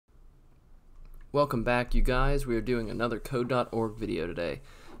Welcome back, you guys. We are doing another code.org video today.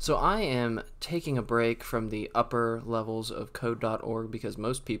 So I am taking a break from the upper levels of code.org because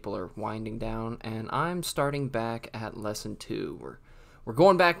most people are winding down, and I'm starting back at lesson 2. We're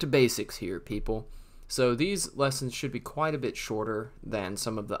going back to basics here, people. So these lessons should be quite a bit shorter than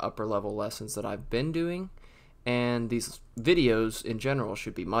some of the upper level lessons that I've been doing, and these videos in general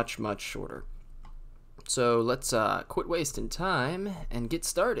should be much, much shorter. So let's quit wasting time and get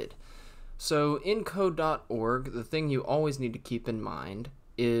started. So in code.org, the thing you always need to keep in mind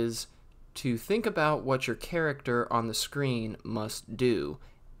is to think about what your character on the screen must do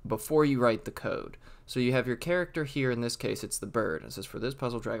before you write the code. So you have your character here, in this case it's the bird. It says for this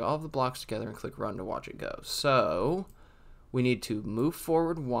puzzle drag all of the blocks together and click run to watch it go. So we need to move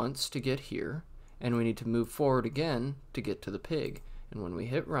forward once to get here, and we need to move forward again to get to the pig. And when we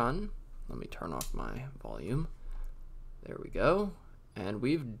hit run, let me turn off my volume. There we go. And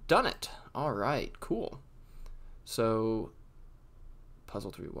we've done it. All right, cool. So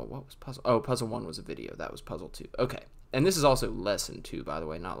puzzle 3, what was puzzle? Oh, puzzle 1 was a video. That was puzzle 2. Okay. And this is also lesson 2, by the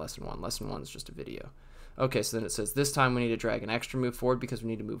way, not lesson 1. Lesson 1 is just a video. Okay, so then it says this time we need to drag an extra move forward because we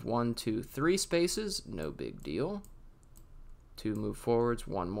need to move 1, 2, 3 spaces. No big deal. 2 move forwards,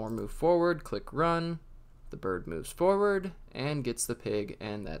 1 more move forward, click run. The bird moves forward and gets the pig,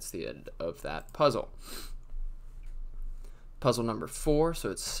 and that's the end of that puzzle. Puzzle number 4,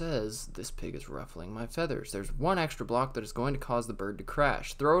 so it says, this pig is ruffling my feathers. There's 1 extra block that is going to cause the bird to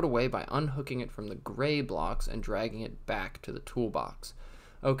crash. Throw it away by unhooking it from the gray blocks and dragging it back to the toolbox.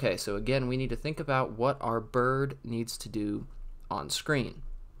 Okay, so again, we need to think about what our bird needs to do on screen.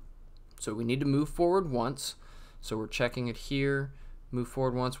 So we need to move forward once, so we're checking it here. Move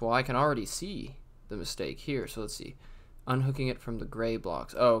forward once. Well, I can already see the mistake here, so let's see. Unhooking it from the gray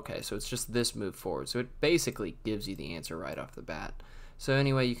blocks. Oh, okay, so it's just this move forward. So it basically gives you the answer right off the bat. So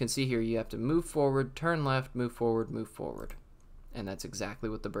anyway, you can see here you have to move forward, turn left, move forward, move forward. And that's exactly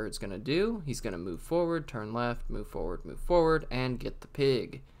what the bird's going to do. He's going to move forward, turn left, move forward, and get the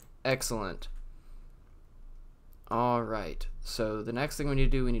pig. Excellent. All right, so the next thing we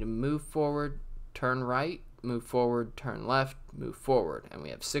need to do, we need to move forward, turn right, move forward, turn left, move forward. And we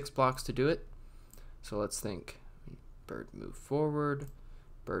have 6 blocks to do it. So let's think. Bird move forward,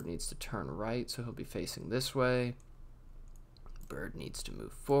 bird needs to turn right, so he'll be facing this way. Bird needs to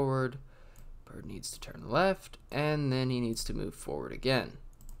move forward, bird needs to turn left, and then he needs to move forward again.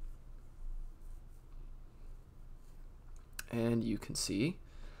 And you can see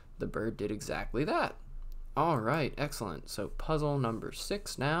the bird did exactly that. Alright, excellent. So puzzle number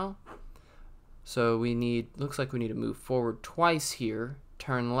 6 now. So we need, looks like we need to move forward twice here,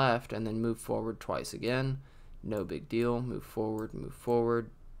 turn left, and then move forward twice again. No big deal. Move forward,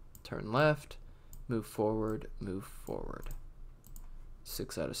 turn left, move forward, move forward.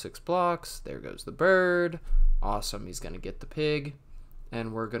 6 out of 6 blocks. There goes the bird. Awesome. He's going to get the pig.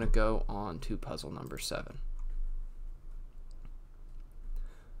 And we're going to go on to puzzle number 7.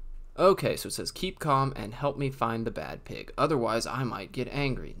 Okay, so it says keep calm and help me find the bad pig. Otherwise, I might get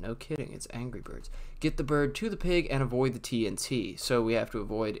angry. No kidding, it's Angry Birds. Get the bird to the pig and avoid the TNT. So we have to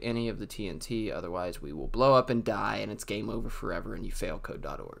avoid any of the TNT, otherwise we will blow up and die and it's game over forever and you fail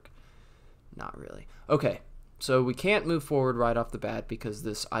code.org. Not really. Okay, so we can't move forward right off the bat because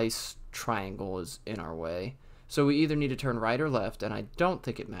this ice triangle is in our way. So we either need to turn right or left, and I don't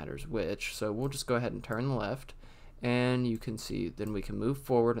think it matters which, so we'll just go ahead and turn left. And you can see then we can move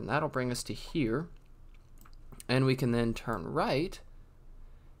forward, and that'll bring us to here, and we can then turn right,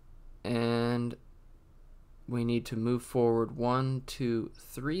 and we need to move forward 1, 2,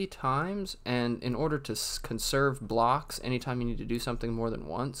 3 times. And in order to conserve blocks, anytime you need to do something more than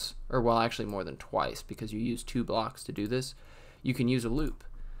once, or well, actually more than twice, because you use 2 blocks to do this, you can use a loop.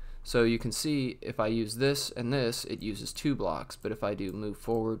 So you can see if I use this and this, it uses 2 blocks, but if I do move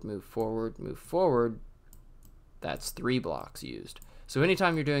forward, move forward, move forward, that's 3 blocks used. So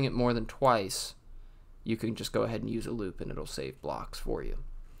anytime you're doing it more than twice, you can just go ahead and use a loop and it'll save blocks for you.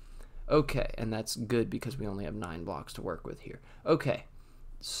 Okay, and that's good because we only have 9 blocks to work with here. Okay,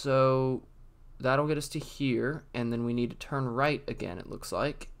 so that'll get us to here, and then we need to turn right again, it looks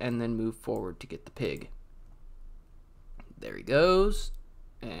like, and then move forward to get the pig. There he goes,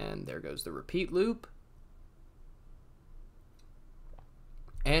 and there goes the repeat loop.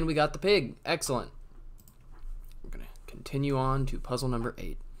 And we got the pig. Excellent. Continue on to puzzle number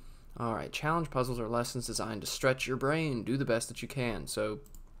 8. Alright, challenge puzzles are lessons designed to stretch your brain, do the best that you can. So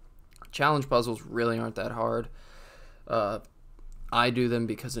challenge puzzles really aren't that hard. I do them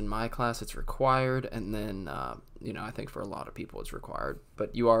because in my class it's required, and then you know, I think for a lot of people it's required,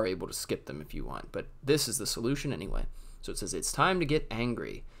 but you are able to skip them if you want. But this is the solution anyway. So it says it's time to get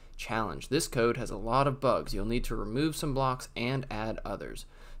angry. Challenge. This code has a lot of bugs. You'll need to remove some blocks and add others.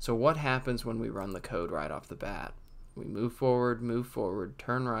 So what happens when we run the code right off the bat? We move forward,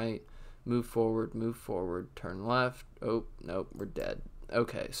 turn right, move forward, turn left. Oh, nope, we're dead.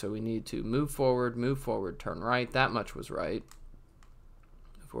 Okay, so we need to move forward, turn right. That much was right.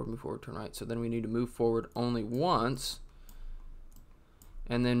 Move forward, turn right. So then we need to move forward only once,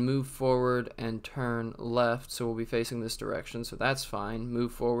 and then move forward and turn left. So we'll be facing this direction, so that's fine.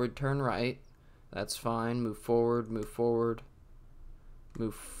 Move forward, turn right. That's fine. Move forward, move forward.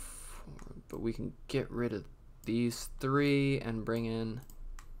 But we can get rid of these 3 and bring in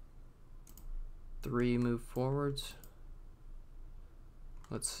 3 move forwards.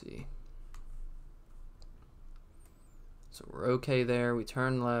 Let's see. So we're okay there. We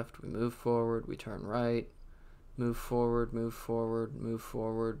turn left, we move forward, we turn right, move forward, move forward, move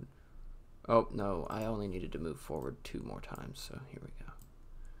forward. Oh, no, I only needed to move forward 2 more times, so here we go.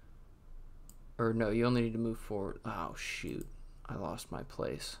 Or no, you only need to move forward. Oh, shoot. I lost my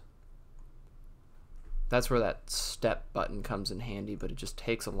place. That's where that step button comes in handy, but it just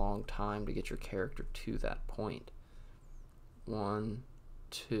takes a long time to get your character to that point. 1,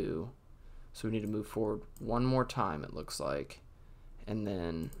 2. So we need to move forward 1 more time, it looks like. And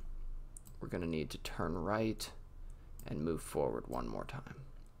then we're going to need to turn right and move forward 1 more time.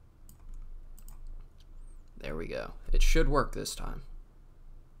 There we go. It should work this time.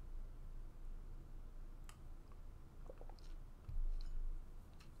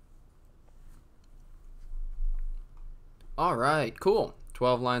 Alright, cool.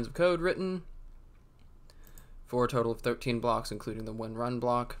 12 lines of code written for a total of 13 blocks, including the 1 run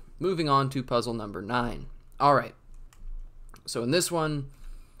block. Moving on to puzzle number 9. Alright, so in this one,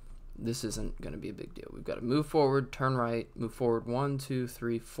 this isn't going to be a big deal. We've got to move forward, turn right, move forward 1, 2,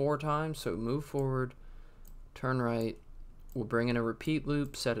 3, 4 times. So move forward, turn right. We'll bring in a repeat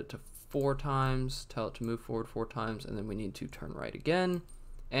loop, set it to 4 times, tell it to move forward 4 times, and then we need to turn right again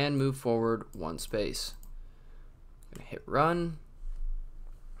and move forward 1 space. I'm going to hit run,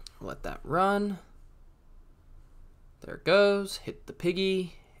 let that run. There it goes, hit the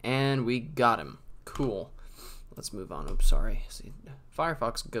piggy, and we got him. Cool. Let's move on. Oops, sorry. See,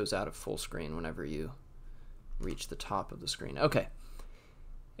 Firefox goes out of full screen whenever you reach the top of the screen. Okay.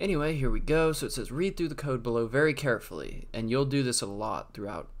 Anyway, here we go. So it says read through the code below very carefully, and you'll do this a lot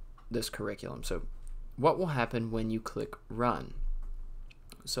throughout this curriculum. So what will happen when you click run?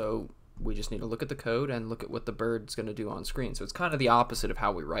 So we just need to look at the code and look at what the bird's going to do on screen. So it's kind of the opposite of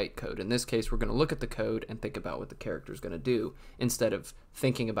how we write code. In this case, we're going to look at the code and think about what the character is going to do instead of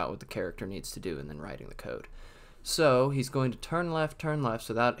thinking about what the character needs to do and then writing the code. So he's going to turn left,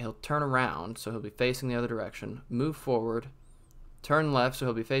 so that he'll turn around, so he'll be facing the other direction, move forward, turn left, so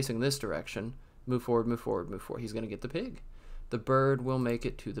he'll be facing this direction, move forward, move forward, move forward. He's going to get the pig. The bird will make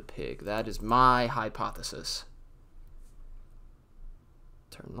it to the pig. That is my hypothesis.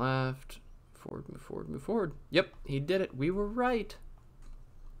 Turn left, forward, move forward, move forward. Yep, he did it. We were right.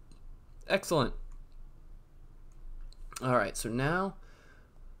 Excellent. All right, so now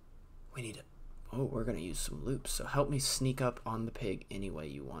we need to, oh, we're going to use some loops. So help me sneak up on the pig any way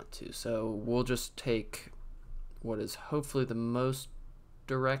you want to. So we'll just take what is hopefully the most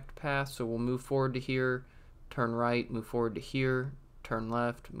direct path. So we'll move forward to here, turn right, move forward to here, turn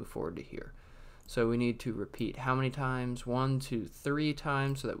left, move forward to here. So we need to repeat how many times? 1, 2, 3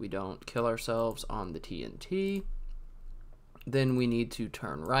 times so that we don't kill ourselves on the TNT. Then we need to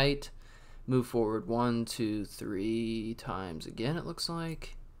turn right, move forward 1, 2, 3 times again, it looks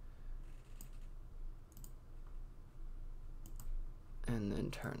like. And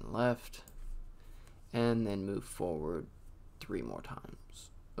then turn left, and then move forward 3 more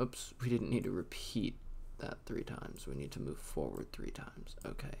times. Oops, we didn't need to repeat that 3 times. We need to move forward 3 times.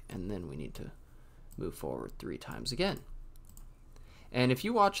 Okay, and then we need to move forward 3 times again. And if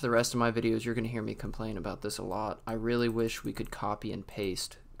you watch the rest of my videos, you're going to hear me complain about this a lot. I really wish we could copy and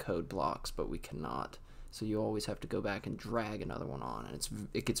paste code blocks, but we cannot. So you always have to go back and drag another one on, and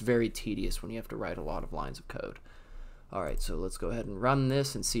it gets very tedious when you have to write a lot of lines of code. Alright, so let's go ahead and run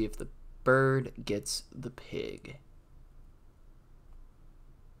this and see if the bird gets the pig.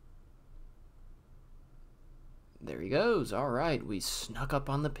 There he goes. Alright, we snuck up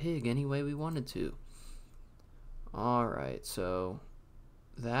on the pig any way we wanted to. Alright, so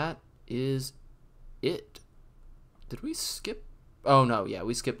that is it. Did we skip? Oh no, yeah,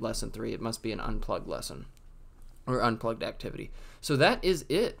 we skipped lesson 3. It must be an unplugged lesson or unplugged activity. So that is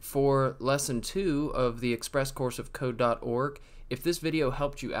it for lesson 2 of the Express course of Code.org. If this video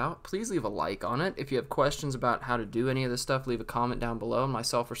helped you out, please leave a like on it. If you have questions about how to do any of this stuff, leave a comment down below and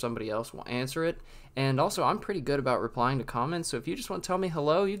myself or somebody else will answer it. And also, I'm pretty good about replying to comments, so if you just want to tell me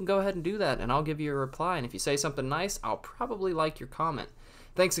hello, you can go ahead and do that and I'll give you a reply. And if you say something nice, I'll probably like your comment.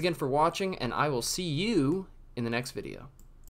 Thanks again for watching, and I will see you in the next video.